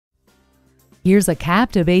Here's a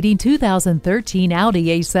captivating 2013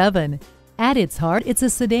 Audi A7. At its heart, it's a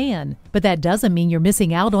sedan, but that doesn't mean you're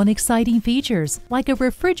missing out on exciting features like a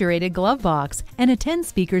refrigerated glove box and a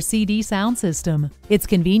 10-speaker CD sound system. Its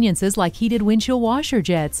conveniences like heated windshield washer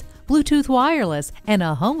jets, Bluetooth wireless, and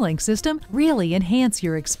a HomeLink system really enhance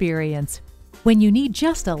your experience. When you need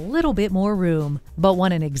just a little bit more room, but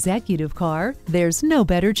want an executive car, there's no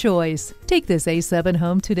better choice. Take this A7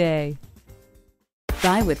 home today.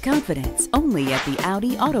 Buy with confidence only at the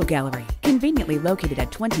Audi Auto Gallery, conveniently located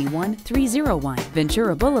at 21301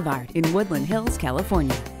 Ventura Boulevard in Woodland Hills,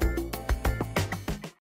 California.